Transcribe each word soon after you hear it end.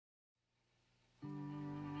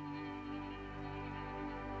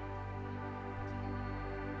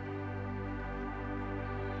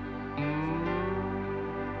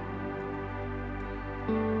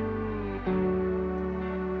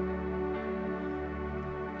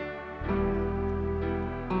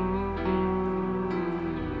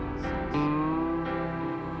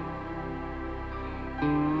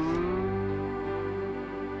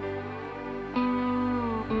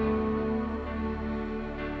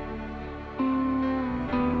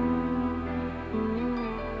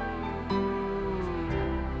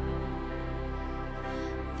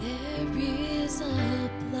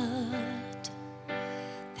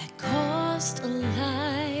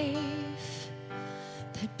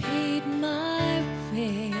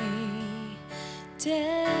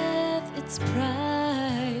its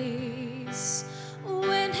price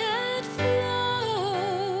when it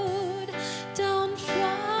flowed down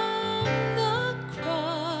from the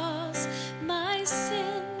cross. My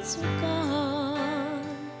sins were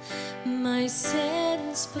gone, my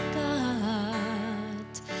sins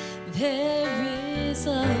forgot. There is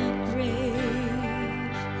a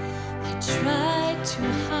grave that tried to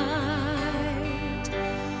hide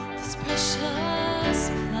this precious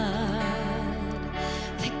blood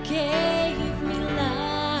that gave me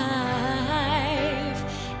life.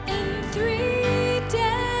 In 3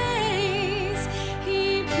 days he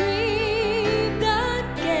breathed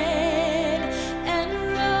again and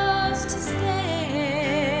rose to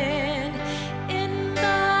stand in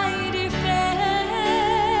my defense.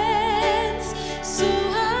 So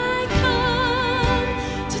I come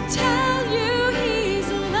to tell you he's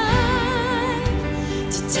alive,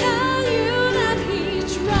 to tell you that he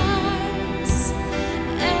dries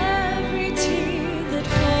every tear that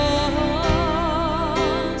falls.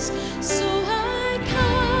 So I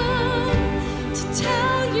come to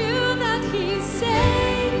tell you that he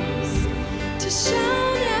saves, to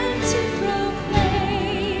shout and to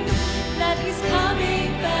proclaim that he's coming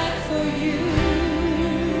back for you.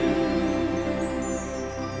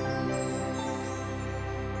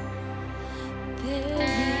 There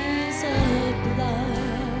is a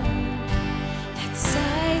blood that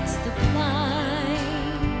sights the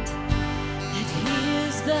blind, that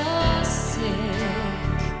heals the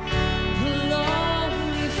sick, the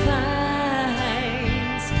lonely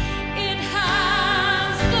finds. It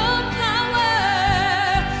has the power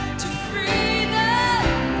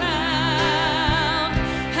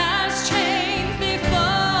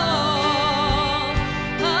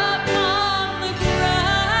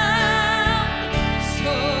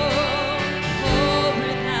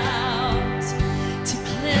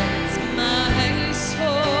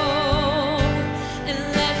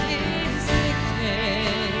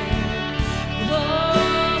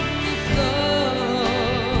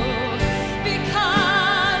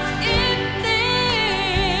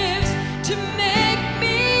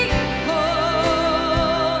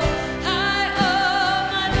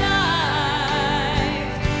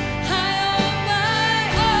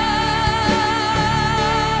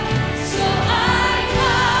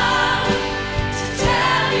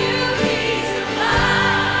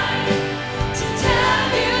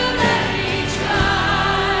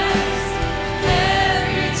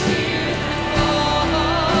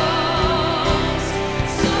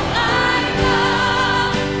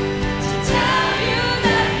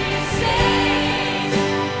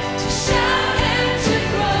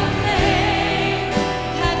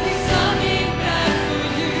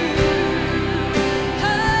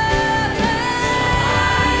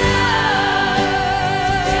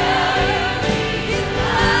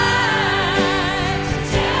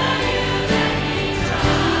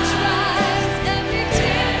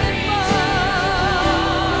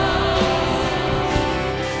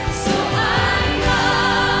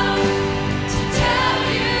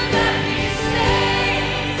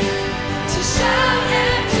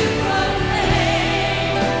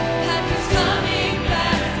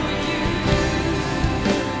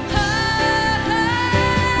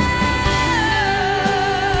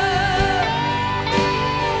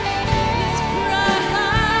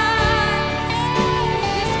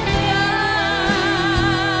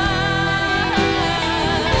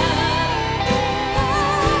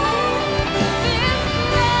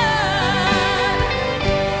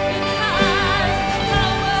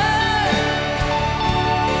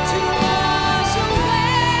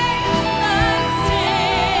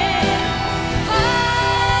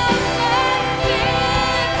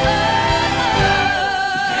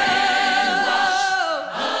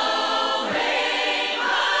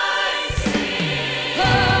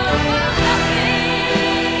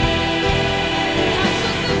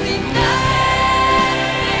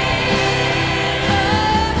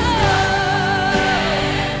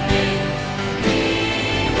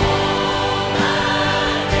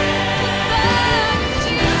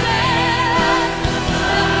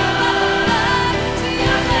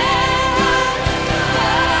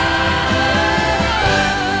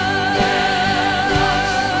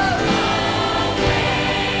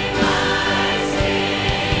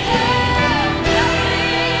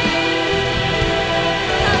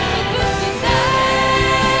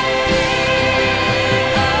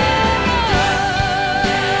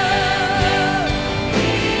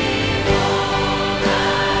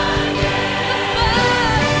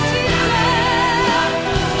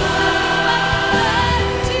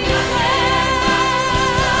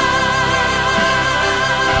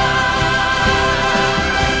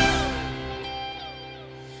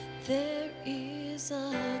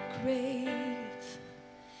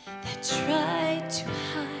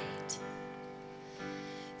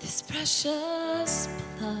This precious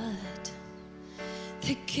blood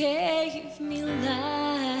that gave me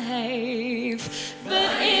life,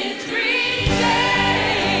 but in 3